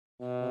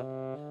De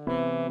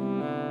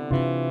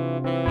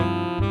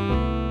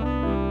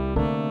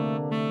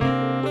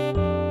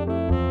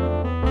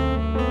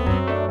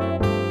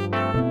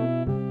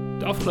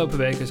afgelopen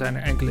weken zijn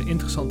er enkele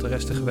interessante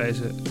resten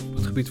gewezen op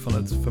het gebied van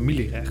het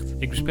familierecht.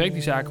 Ik bespreek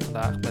die zaken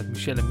vandaag met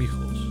Michelle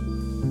Michels.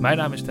 Mijn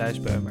naam is Thijs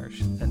Beumers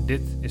en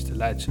dit is de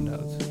Leidse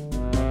Noot.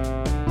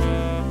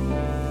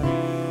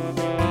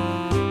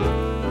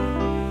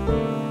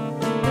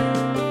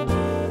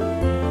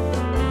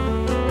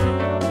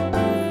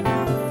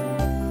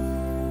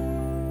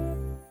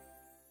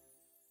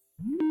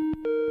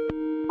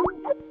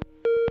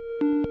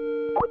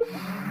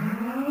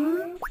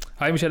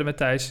 Hi Michelle met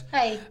Thijs.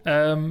 Hi.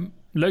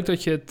 Leuk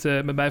dat je het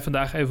met mij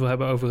vandaag even wil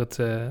hebben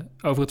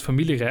over het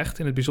familierecht.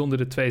 In het bijzonder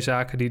de twee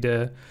zaken die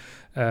de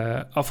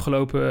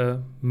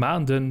afgelopen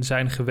maanden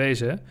zijn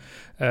gewezen.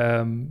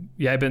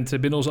 Jij bent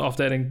binnen onze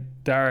afdeling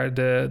daar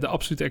de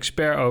absolute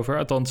expert over.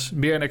 Althans,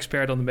 meer een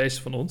expert dan de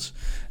meeste van ons.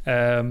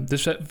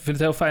 Dus ik vind het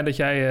heel fijn dat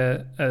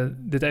jij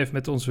dit even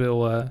met ons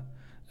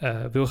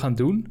wil gaan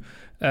doen.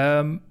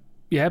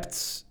 Je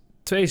hebt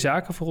twee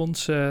zaken voor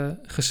ons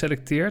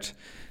geselecteerd.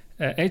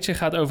 Eentje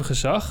gaat over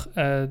gezag.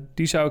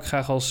 Die zou ik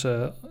graag als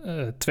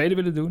tweede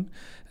willen doen.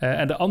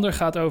 En de ander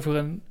gaat over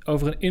een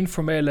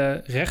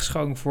informele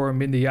rechtsgang voor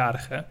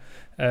minderjarigen.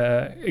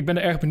 Ik ben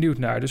er erg benieuwd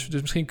naar. Dus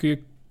misschien kun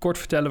je kort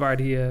vertellen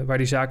waar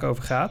die zaak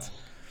over gaat.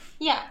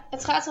 Ja,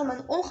 het gaat om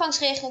een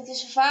omgangsregeling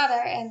tussen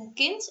vader en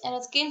kind. En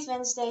het kind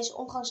wenst deze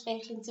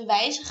omgangsregeling te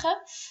wijzigen.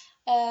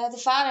 De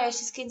vader heeft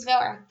het kind wel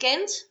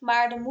erkend,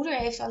 maar de moeder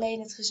heeft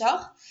alleen het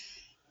gezag.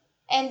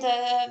 En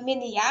de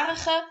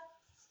minderjarige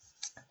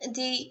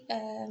die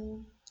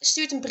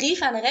stuurt een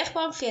brief aan de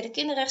rechtbank via de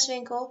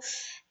kinderrechtswinkel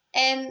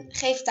en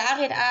geeft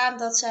daarin aan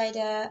dat zij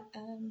de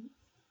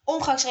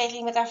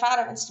omgangsregeling met haar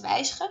vader wenst te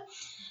wijzigen.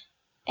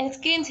 En het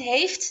kind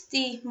heeft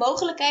die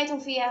mogelijkheid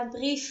om via een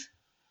brief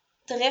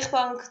de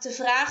rechtbank te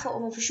vragen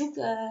om een verzoek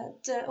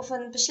of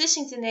een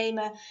beslissing te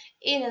nemen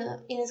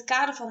in het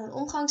kader van een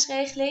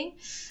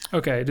omgangsregeling.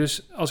 Oké,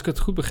 dus als ik het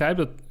goed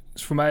begrijp,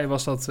 voor mij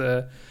was dat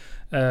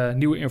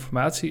nieuwe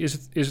informatie.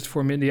 Is het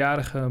voor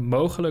minderjarigen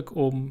mogelijk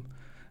om,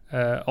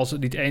 als ze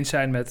het niet eens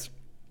zijn met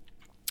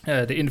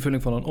de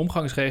invulling van een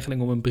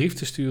omgangsregeling, om een brief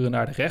te sturen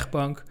naar de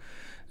rechtbank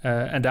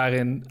en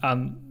daarin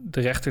aan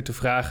de rechter te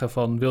vragen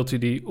van, wilt u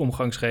die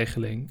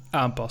omgangsregeling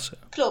aanpassen?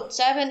 Klopt,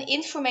 zij hebben een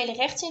informele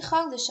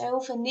rechtsingang, dus zij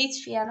hoeven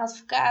niet via een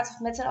advocaat of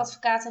met een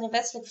advocaat en een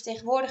wettelijk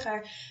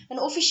vertegenwoordiger een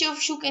officieel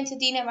verzoek in te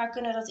dienen, maar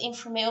kunnen dat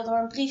informeel door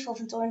een brief of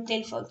door een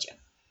telefoontje.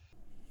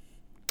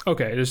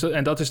 Oké, dus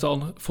dat is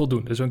dan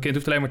voldoende. Dus zo'n kind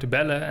hoeft alleen maar te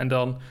bellen en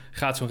dan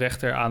gaat zo'n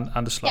rechter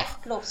aan de slag. Ja,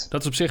 klopt.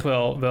 Dat is op zich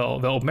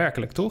wel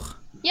opmerkelijk, toch?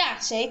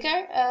 Ja,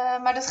 zeker.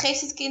 Maar dat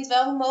geeft het kind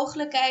wel de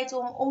mogelijkheid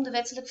om de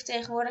wettelijk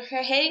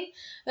vertegenwoordiger heen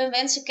hun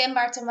wensen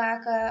kenbaar te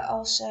maken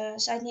als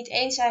zij het niet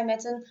eens zijn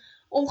met een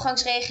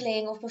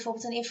omgangsregeling of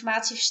bijvoorbeeld een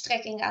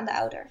informatieverstrekking aan de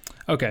ouder.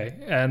 Oké,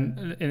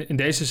 en in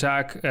deze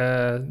zaak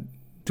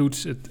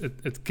doet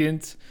het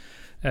kind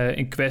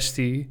in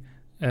kwestie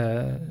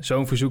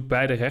zo'n verzoek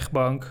bij de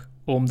rechtbank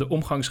om de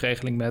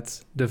omgangsregeling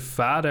met de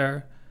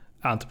vader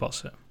aan te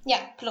passen. Ja,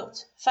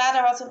 klopt.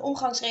 Vader had een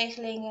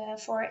omgangsregeling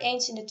voor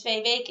eens in de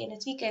 2 weken in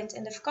het weekend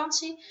en de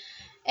vakantie.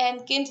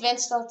 En kind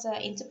wenst dat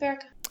in te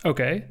perken.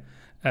 Oké.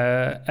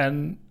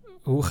 En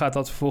hoe gaat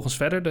dat vervolgens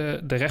verder?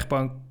 De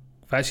rechtbank,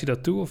 wijst je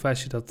dat toe of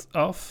wijst je dat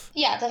af?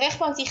 Ja, de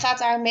rechtbank die gaat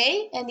daar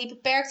mee en die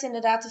beperkt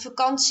inderdaad de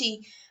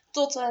vakantie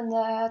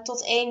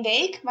tot 1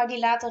 week. Maar die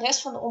laat de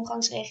rest van de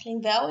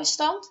omgangsregeling wel in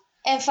stand.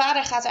 En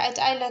vader gaat er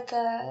uiteindelijk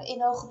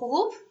in hoger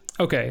beroep.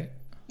 Oké.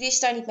 Die is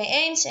het daar niet mee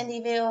eens en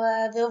die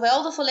wil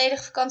wel de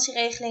volledige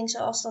vakantieregeling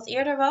zoals dat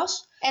eerder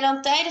was. En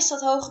dan tijdens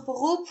dat hoge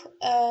beroep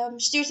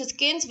stuurt het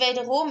kind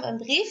wederom een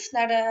brief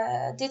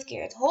naar dit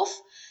keer het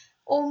Hof,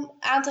 om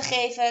aan te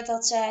geven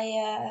dat zij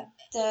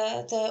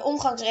de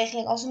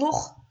omgangsregeling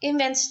alsnog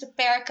inwenst te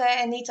perken.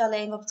 En niet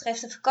alleen wat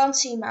betreft de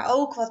vakantie, maar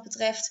ook wat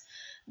betreft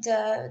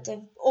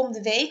de om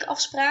de week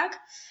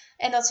afspraak.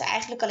 En dat ze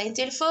eigenlijk alleen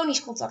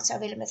telefonisch contact zou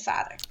willen met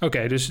vader.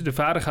 Oké, dus de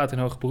vader gaat in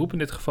hoger beroep in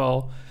dit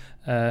geval.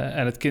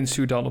 En het kind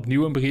stuurt dan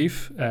opnieuw een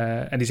brief.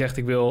 En die zegt,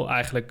 ik wil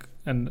eigenlijk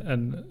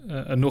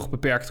een nog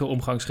beperktere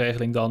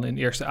omgangsregeling dan in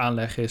eerste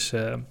aanleg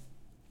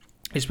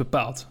is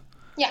bepaald.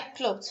 Ja,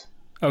 klopt.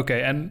 Oké,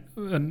 en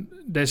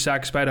deze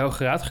zaak is bij de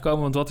Hoge Raad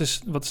gekomen. Want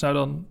wat is nou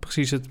dan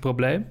precies het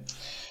probleem?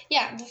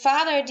 Ja, de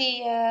vader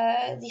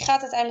die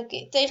gaat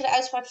uiteindelijk tegen de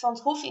uitspraak van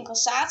het Hof in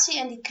cassatie.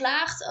 En die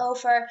klaagt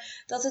over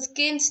dat het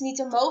kind niet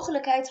de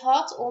mogelijkheid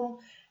had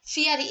om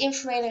via die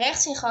informele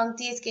rechtsingang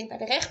die het kind bij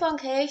de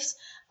rechtbank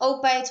heeft,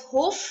 ook bij het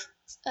Hof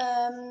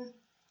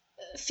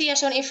via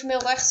zo'n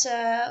informeel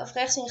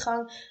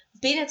rechtsingang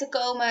binnen te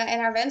komen en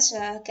haar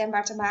wensen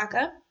kenbaar te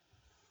maken.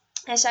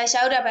 En zij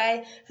zou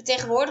daarbij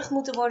vertegenwoordigd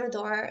moeten worden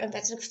door een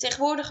wettelijk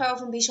vertegenwoordiger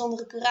of een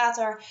bijzondere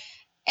curator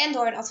en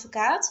door een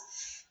advocaat.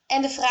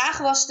 En de vraag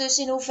was dus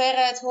in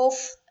hoeverre het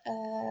Hof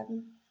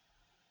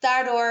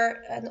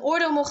daardoor een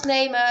oordeel mocht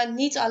nemen.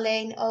 Niet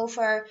alleen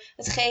over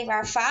hetgeen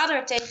waar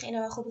vader tegen in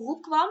hoger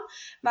beroep kwam,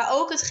 maar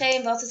ook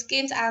hetgeen wat het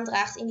kind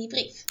aandraagt in die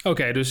brief.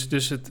 Oké,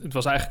 dus het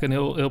was eigenlijk een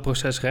heel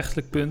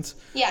procesrechtelijk punt.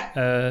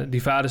 Ja.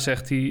 Die vader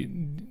zegt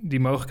die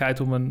mogelijkheid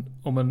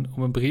om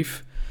een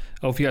brief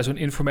of via zo'n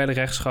informele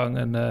rechtsgang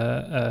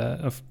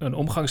een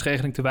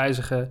omgangsregeling te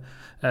wijzigen,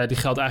 die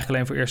geldt eigenlijk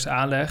alleen voor eerste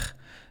aanleg.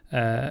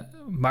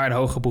 Maar een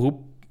hoger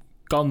beroep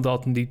kan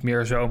dat niet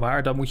meer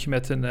zomaar. Dan moet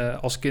je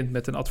als kind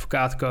met een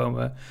advocaat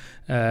komen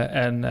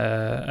en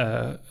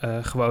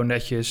gewoon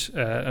netjes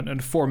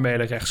een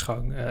formele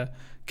rechtsgang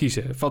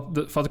kiezen.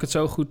 Vat ik het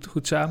zo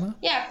goed samen?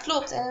 Ja,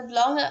 klopt. En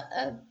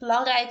het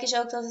belangrijke is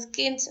ook dat het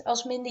kind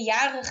als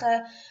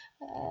minderjarige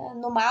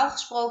normaal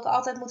gesproken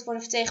altijd moet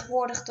worden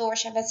vertegenwoordigd door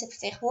zijn wettelijk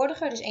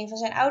vertegenwoordiger, dus een van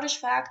zijn ouders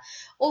vaak,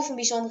 of een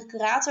bijzondere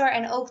curator.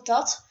 En ook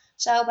dat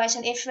zou bij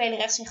zijn informele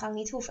rechtsingang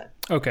niet hoeven.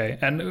 Oké,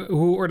 en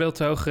hoe oordeelt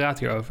de Hoge Raad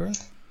hierover?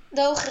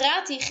 De Hoge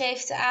Raad die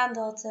geeft aan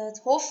dat het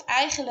Hof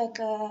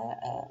eigenlijk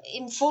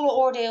in volle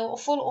oordeel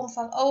of volle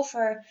omvang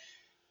over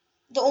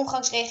de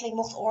omgangsregeling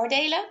mocht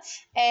oordelen.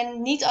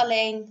 En niet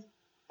alleen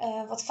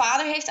wat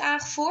vader heeft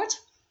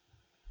aangevoerd.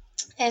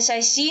 En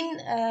zij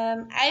zien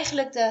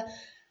eigenlijk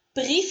de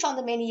brief van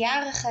de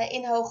minderjarige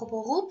in hoger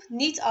beroep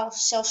niet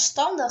als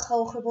zelfstandig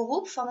hoger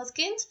beroep van het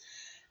kind.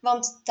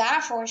 Want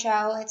daarvoor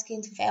zou het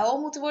kind wel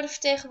moeten worden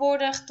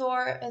vertegenwoordigd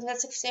door een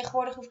wettelijk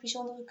vertegenwoordiger of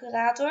bijzondere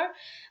curator.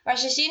 Maar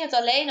ze zien het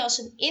alleen als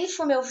een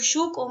informeel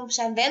verzoek om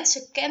zijn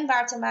wensen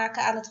kenbaar te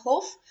maken aan het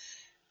Hof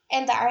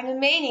en daar een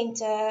mening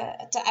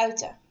te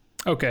uiten.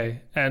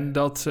 Oké, en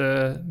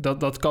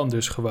dat kan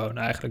dus gewoon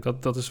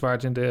eigenlijk. Dat is waar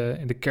het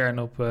in de kern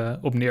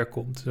op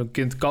neerkomt. Een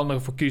kind kan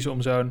ervoor kiezen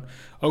om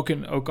ook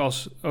in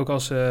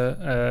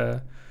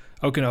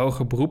een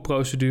hoger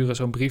beroepprocedure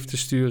zo'n brief te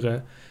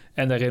sturen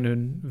en daarin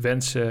hun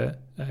wensen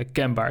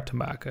kenbaar te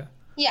maken.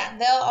 Ja,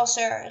 wel als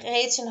er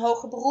reeds een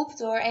hoger beroep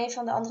door een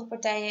van de andere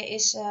partijen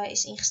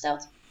is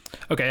ingesteld.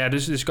 Oké, ja,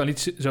 dus je kan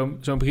niet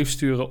zo'n brief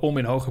sturen om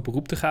in hoger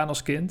beroep te gaan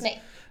als kind. Nee.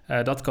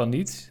 Dat kan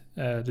niet.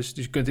 Dus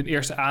je kunt in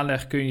eerste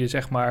aanleg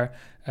zeg maar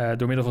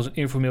door middel van een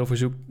informeel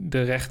verzoek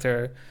de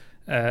rechter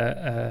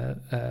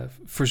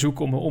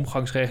verzoeken om een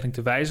omgangsregeling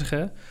te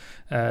wijzigen.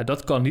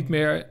 Dat kan niet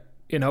meer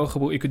in hoger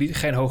beroep. Je kunt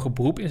geen hoger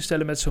beroep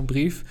instellen met zo'n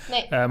brief.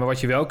 Nee. Maar wat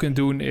je wel kunt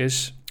doen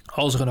is,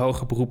 als er een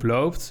hoger beroep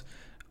loopt,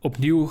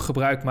 opnieuw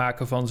gebruik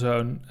maken van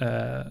zo'n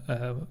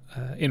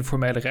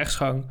informele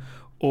rechtsgang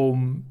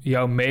om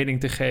jouw mening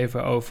te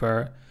geven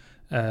over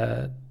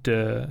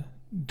de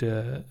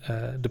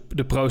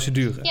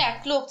procedure. Ja,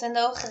 klopt. En de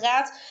Hoge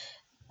Raad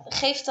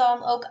geeft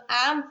dan ook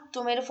aan,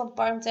 door middel van de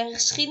parlementaire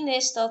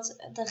geschiedenis,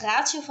 dat de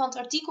ratio van het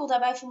artikel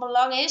daarbij van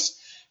belang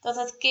is dat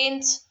het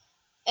kind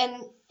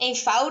een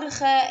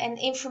eenvoudige en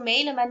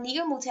informele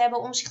manier moet hebben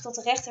om zich tot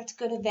de rechter te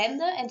kunnen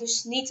wenden. En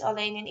dus niet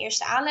alleen in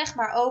eerste aanleg,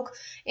 maar ook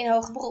in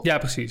hoger beroep. Ja,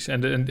 precies.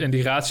 En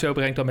die ratio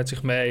brengt dan met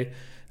zich mee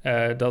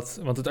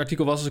want het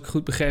artikel was, als ik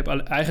goed begreep,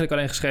 eigenlijk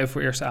alleen geschreven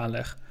voor eerste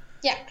aanleg.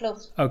 Ja,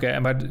 klopt. Oké,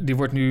 maar die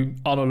wordt nu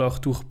analoog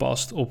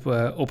toegepast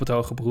op het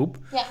hoger beroep.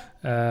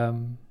 Ja.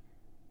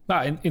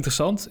 Nou,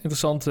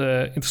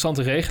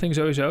 interessante regeling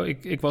sowieso.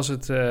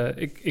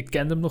 Ik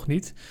kende hem nog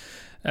niet.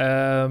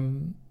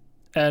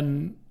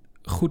 En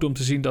goed om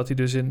te zien dat hij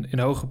dus in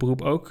hoger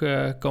beroep ook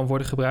kan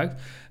worden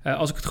gebruikt.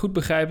 Als ik het goed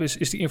begrijp,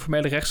 is die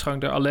informele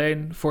rechtsgang er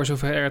alleen voor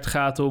zover het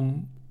gaat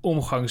om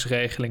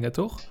omgangsregelingen,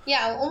 toch?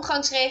 Ja,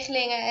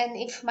 omgangsregelingen en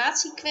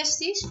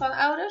informatiekwesties van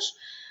ouders.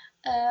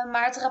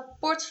 Maar het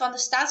rapport van de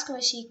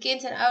Staatscommissie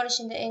Kind en Ouders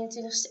in de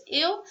 21ste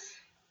eeuw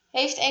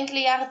heeft enkele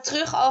jaren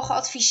terug al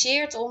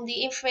geadviseerd om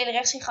die informele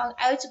rechtsingang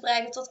uit te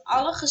breiden tot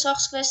alle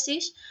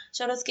gezagskwesties,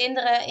 zodat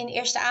kinderen in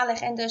eerste aanleg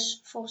en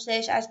dus volgens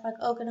deze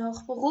uitspraak ook in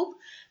hoger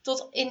beroep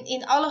tot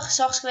in alle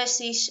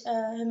gezagskwesties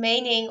hun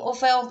mening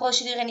ofwel een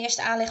procedure in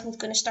eerste aanleg moet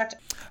kunnen starten.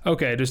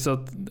 Oké, dus dat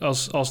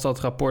als dat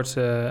rapport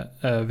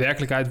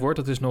werkelijkheid wordt,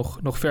 dat is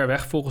nog ver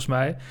weg volgens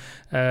mij,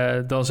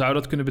 dan zou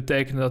dat kunnen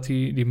betekenen dat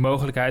die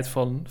mogelijkheid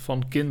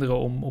van kinderen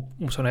om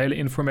op zo'n hele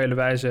informele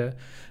wijze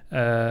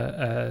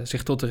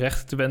zich tot de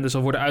rechter te wenden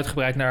zal worden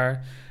uitgebreid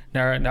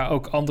naar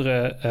ook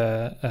andere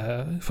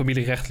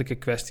familierechtelijke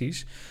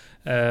kwesties.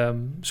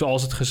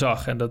 Zoals het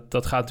gezag. En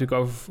dat gaat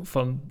natuurlijk over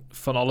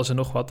van alles en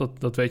nog wat.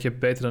 Dat weet je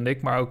beter dan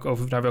ik. Maar ook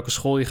over naar welke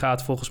school je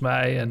gaat volgens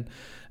mij. En,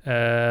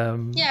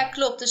 ja,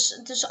 klopt.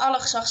 Dus alle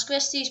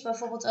gezagskwesties.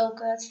 Bijvoorbeeld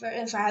ook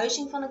een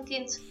verhuizing van een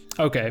kind.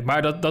 Oké,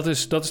 maar dat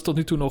is tot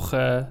nu toe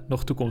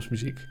nog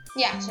toekomstmuziek.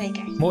 Ja,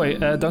 zeker.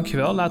 Mooi,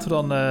 dankjewel. Laten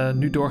we dan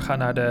nu doorgaan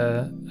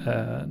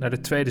naar de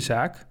tweede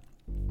zaak.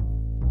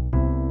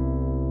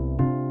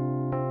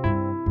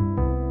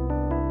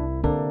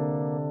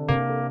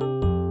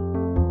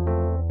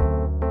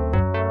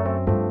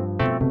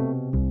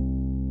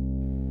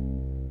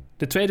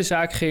 De tweede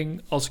zaak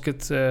ging, als ik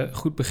het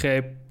goed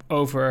begreep,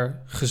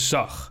 over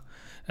gezag.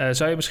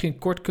 Zou je misschien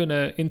kort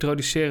kunnen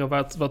introduceren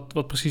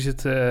wat precies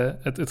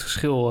het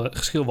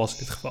geschil was in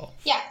dit geval?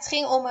 Ja, het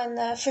ging om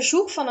een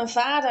verzoek van een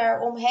vader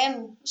om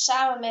hem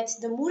samen met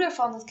de moeder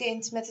van het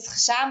kind met het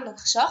gezamenlijk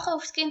gezag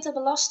over het kind te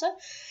belasten.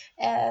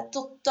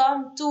 Tot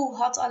dan toe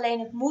had alleen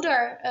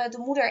de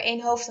moeder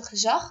eenhoofdig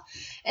gezag.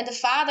 En de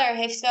vader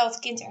heeft wel het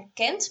kind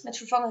erkend met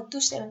vervangende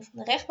toestemming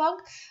van de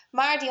rechtbank.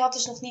 Maar die had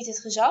dus nog niet het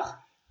gezag.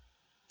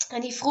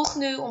 En die vroeg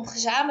nu om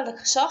gezamenlijk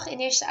gezag in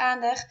eerste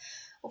aanleg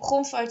op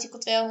grond van artikel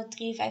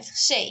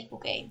 253c,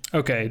 boek 1.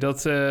 Oké,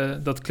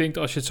 dat klinkt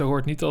als je het zo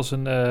hoort niet als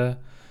een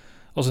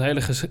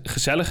hele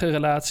gezellige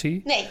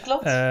relatie. Nee,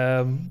 klopt.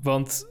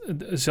 Want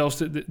zelfs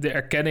de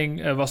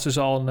erkenning was dus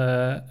al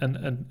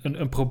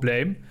een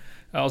probleem.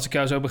 Als ik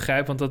jou zo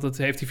begrijp, want dat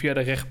heeft hij via de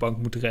rechtbank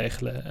moeten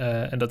regelen.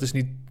 En dat is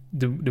niet...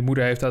 De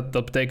moeder heeft dat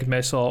betekent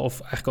meestal, of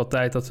eigenlijk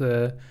altijd, dat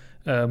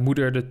de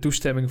moeder de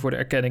toestemming voor de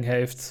erkenning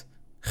heeft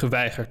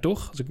geweigerd,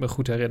 toch? Als ik me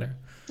goed herinner.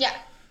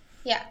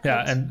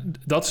 Ja, en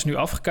dat is nu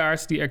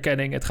afgekaart, die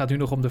erkenning. Het gaat nu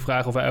nog om de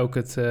vraag of hij ook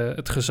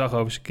het gezag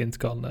over zijn kind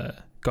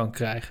kan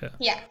krijgen.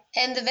 Ja,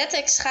 en de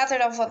wettekst gaat er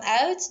dan van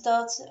uit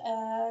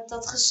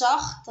dat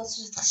gezag, dat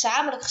is het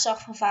gezamenlijk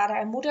gezag van vader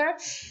en moeder,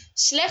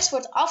 slechts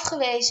wordt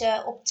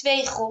afgewezen op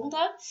 2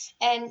 gronden.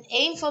 En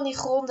één van die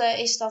gronden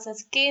is dat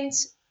het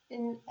kind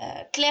een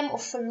klem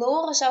of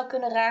verloren zou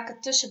kunnen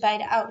raken tussen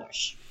beide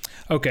ouders.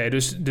 Oké,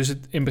 dus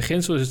in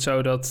beginsel is het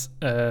zo dat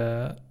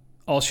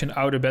als je een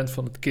ouder bent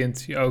van het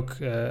kind, je ook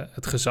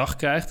het gezag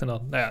krijgt. En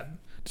dan, er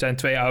zijn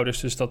 2 ouders,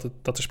 dus dat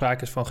er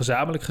sprake is van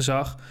gezamenlijk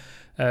gezag.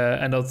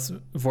 En dat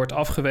wordt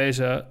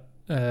afgewezen,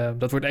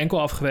 dat wordt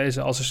enkel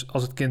afgewezen als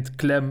het kind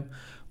klem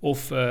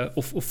of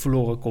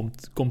verloren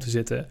komt te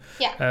zitten.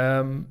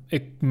 Ja.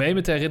 Ik meen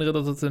me te herinneren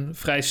dat het een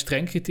vrij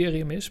streng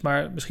criterium is,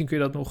 maar misschien kun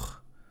je dat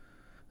nog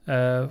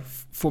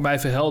voor mij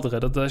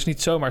verhelderen. Daar is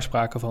niet zomaar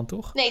sprake van,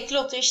 toch? Nee,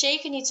 klopt. Er is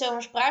zeker niet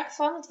zomaar sprake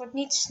van. Het wordt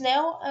niet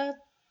snel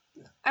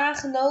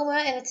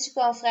aangenomen en het is ook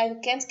wel een vrij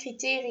bekend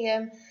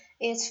criterium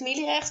in het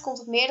familierecht.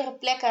 Komt op meerdere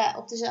plekken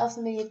op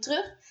dezelfde manier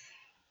terug.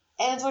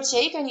 En het wordt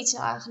zeker niet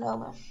snel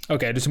aangenomen.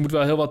 Oké, dus er moet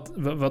wel heel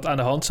wat aan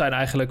de hand zijn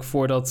eigenlijk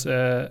voordat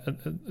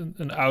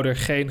een ouder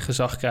geen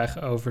gezag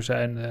krijgt over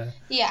zijn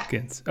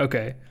kind.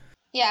 Oké.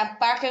 Ja, een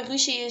paar keer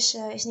ruzie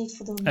is niet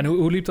voldoende. En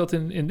hoe liep dat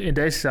in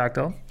deze zaak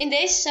dan? In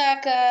deze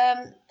zaak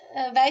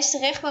wijst de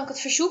rechtbank het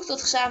verzoek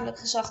tot gezamenlijk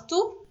gezag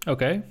toe.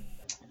 Oké.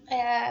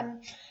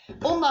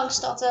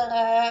 Ondanks dat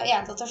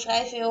er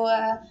vrij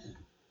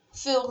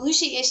veel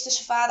ruzie is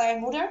tussen vader en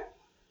moeder.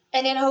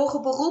 En in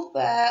hoger beroep,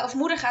 of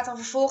moeder gaat dan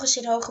vervolgens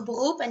in hoger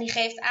beroep en die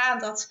geeft aan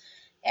dat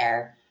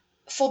er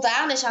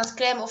voldaan is aan het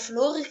klem- of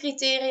verloren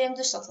criterium,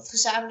 dus dat het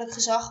gezamenlijk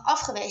gezag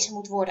afgewezen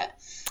moet worden.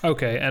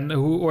 Oké, en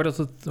hoe oordeelt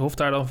het Hof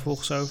daar dan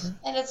vervolgens over?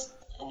 En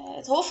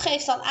het Hof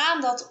geeft dan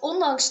aan dat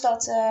ondanks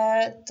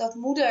dat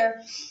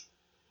moeder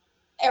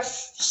er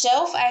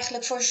zelf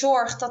eigenlijk voor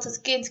zorgt dat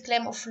het kind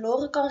klem of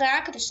verloren kan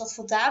raken, dus dat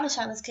voldaan is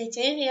aan het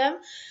criterium,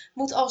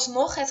 moet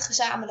alsnog het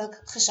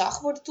gezamenlijk gezag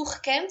worden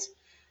toegekend.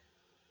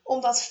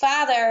 Omdat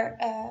vader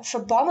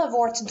verbannen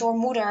wordt door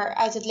moeder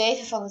uit het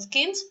leven van het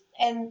kind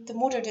en de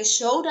moeder dus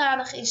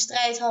zodanig in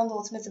strijd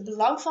handelt met het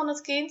belang van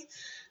het kind,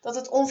 dat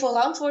het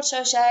onverantwoord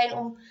zou zijn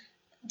om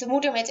de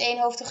moeder met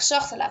eenhoofdig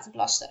gezag te laten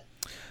belasten.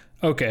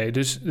 Oké,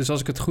 dus als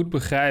ik het goed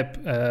begrijp,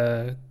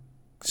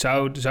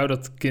 zou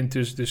dat kind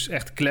dus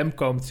echt klem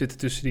komen te zitten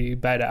tussen die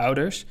beide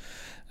ouders.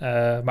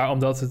 Maar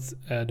omdat het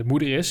de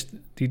moeder is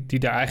die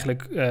daar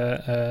eigenlijk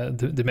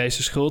de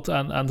meeste schuld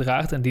aan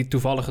draagt en die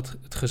toevallig het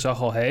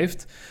gezag al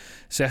heeft,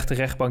 zegt de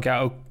rechtbank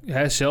ook,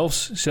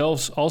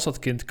 zelfs als dat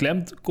kind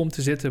klem komt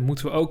te zitten,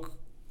 moeten we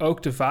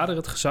ook de vader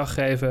het gezag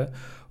geven,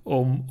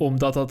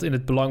 omdat dat in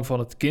het belang van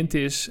het kind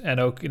is en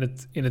ook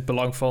in het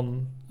belang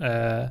van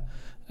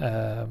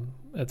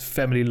het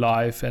family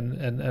life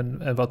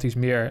en wat iets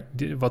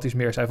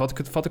meer zijn.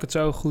 Vat ik het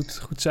zo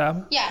goed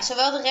samen? Ja,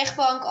 zowel de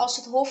rechtbank als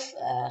het Hof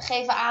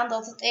geven aan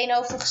dat het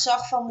eenhoofdig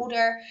gezag van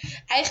moeder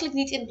eigenlijk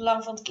niet in het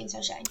belang van het kind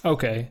zou zijn.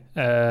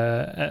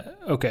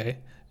 Oké.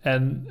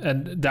 En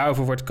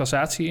daarover wordt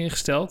cassatie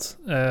ingesteld?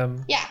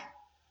 Ja,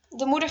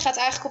 de moeder gaat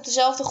eigenlijk op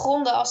dezelfde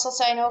gronden als dat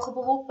zij in hoger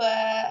beroep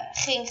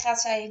ging,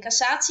 gaat zij in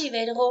cassatie.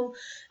 Wederom,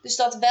 dus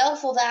dat wel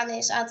voldaan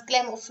is aan het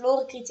klem- of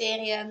verloren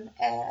criterium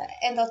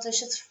en dat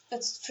dus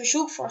het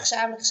verzoek voor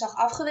gezamenlijk gezag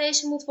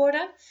afgewezen moet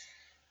worden.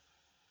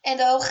 En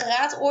de Hoge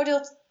Raad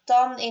oordeelt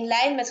dan in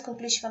lijn met de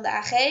conclusie van de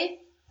AG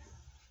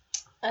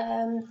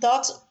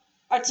dat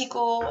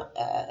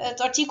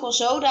het artikel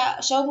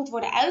zo moet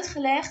worden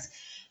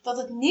uitgelegd dat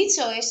het niet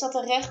zo is dat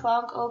de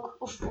rechtbank ook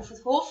of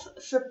het Hof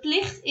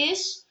verplicht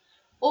is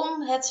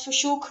om het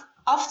verzoek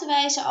af te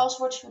wijzen als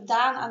wordt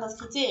voldaan aan dat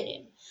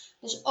criterium.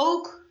 Dus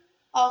ook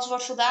als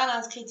wordt voldaan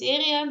aan het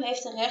criterium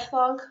heeft de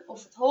rechtbank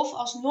of het Hof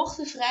alsnog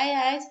de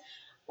vrijheid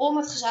om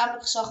het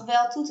gezamenlijk gezag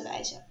wel toe te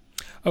wijzen.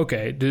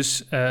 Oké,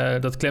 dus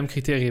dat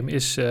klemcriterium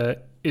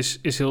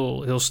is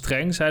heel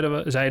streng,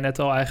 zei je net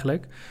al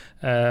eigenlijk.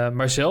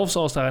 Maar zelfs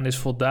als daaraan is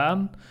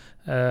voldaan,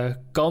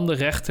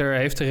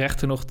 heeft de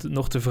rechter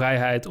nog de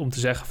vrijheid om te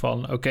zeggen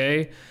van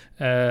oké,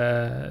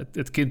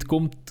 het kind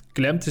komt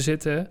klem te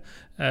zitten,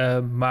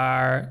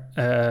 maar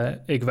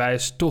ik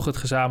wijs toch het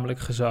gezamenlijk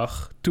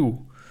gezag toe.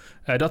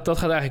 Dat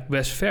gaat eigenlijk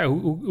best ver.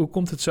 Hoe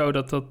komt het zo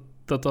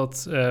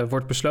dat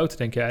wordt besloten,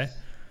 denk jij?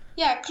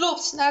 Ja,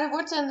 klopt. Nou, er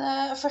wordt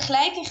een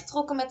vergelijking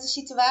getrokken met de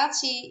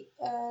situatie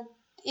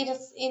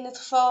in het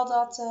geval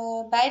dat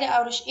beide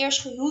ouders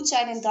eerst gehuwd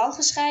zijn en dan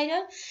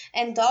gescheiden.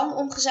 En dan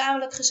om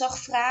gezamenlijk gezag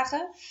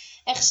vragen.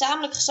 En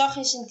gezamenlijk gezag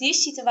is in die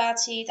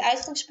situatie het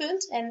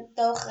uitgangspunt. En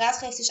de Hoge Raad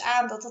geeft dus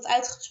aan dat dat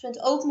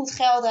uitgangspunt ook moet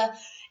gelden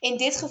in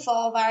dit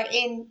geval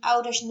waarin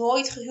ouders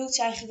nooit gehuwd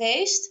zijn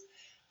geweest.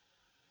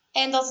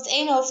 En dat het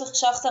eenhoofdig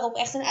gezag daarop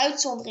echt een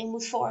uitzondering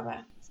moet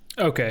vormen.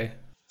 Oké.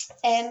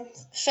 En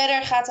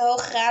verder gaat de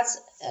Hoge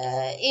Raad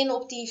in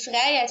op die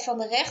vrijheid van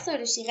de rechter.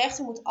 Dus die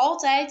rechter moet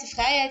altijd de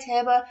vrijheid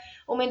hebben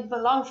om in het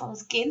belang van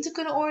het kind te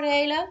kunnen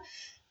oordelen.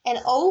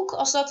 En ook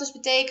als dat dus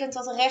betekent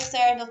dat de rechter,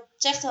 en dat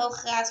zegt de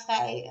Hoge Raad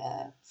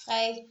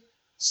vrij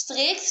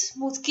strikt,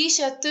 moet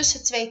kiezen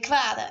tussen twee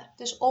kwaden.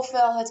 Dus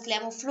ofwel het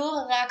klem of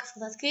verloren raken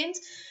van het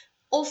kind,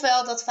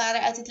 ofwel dat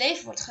vader uit het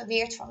leven wordt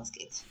geweerd van het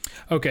kind.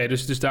 Oké,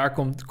 dus daar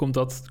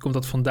komt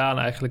dat vandaan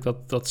eigenlijk,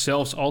 dat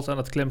zelfs als aan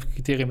het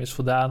klemcriterium is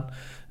voldaan,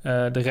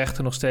 de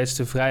rechter nog steeds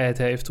de vrijheid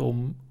heeft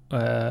om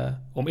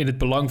in het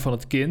belang van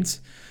het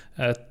kind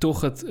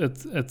toch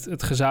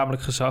het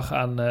gezamenlijk gezag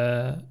aan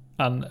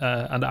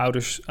de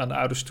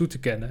ouders toe te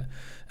kennen.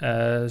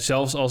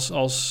 Zelfs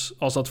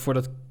als dat voor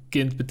dat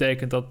kind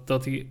betekent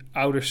dat die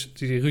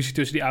ruzie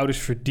tussen die ouders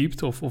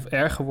verdiept of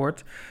erger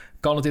wordt,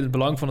 kan het in het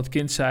belang van het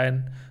kind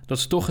zijn dat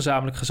ze toch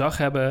gezamenlijk gezag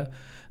hebben,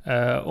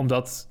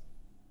 omdat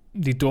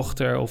die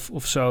dochter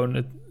of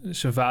zoon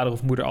zijn vader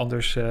of moeder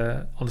anders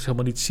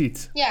helemaal niet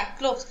ziet. Ja,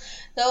 klopt.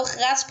 De Hoge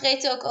Raad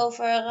spreekt ook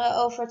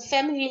over het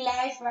family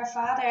life waar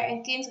vader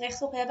en kind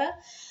recht op hebben.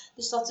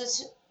 Dus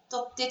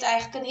dat dit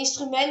eigenlijk een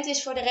instrument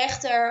is voor de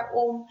rechter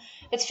om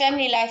het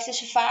family life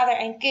tussen vader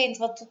en kind,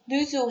 wat tot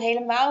nu toe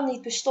helemaal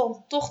niet bestond,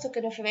 toch te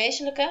kunnen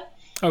verwezenlijken.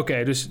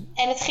 Oké, dus...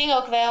 En het ging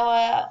ook wel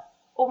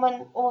om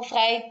een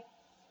vrij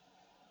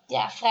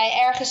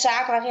erge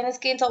zaak waarin het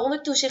kind al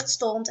onder toezicht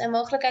stond en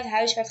mogelijk uit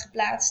huis werd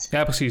geplaatst.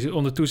 Ja, precies.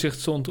 Onder toezicht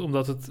stond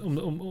omdat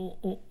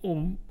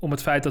om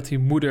het feit dat die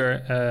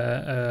moeder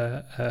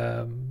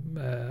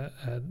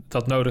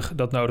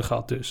dat nodig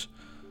had dus.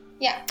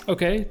 Ja.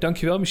 Oké,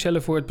 dankjewel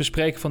Michelle voor het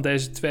bespreken van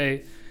deze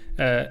twee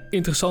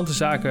interessante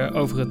zaken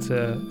over het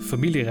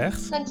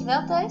familierecht.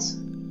 Dankjewel Thijs.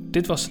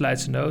 Dit was de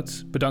Leidse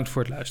Noot. Bedankt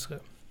voor het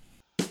luisteren.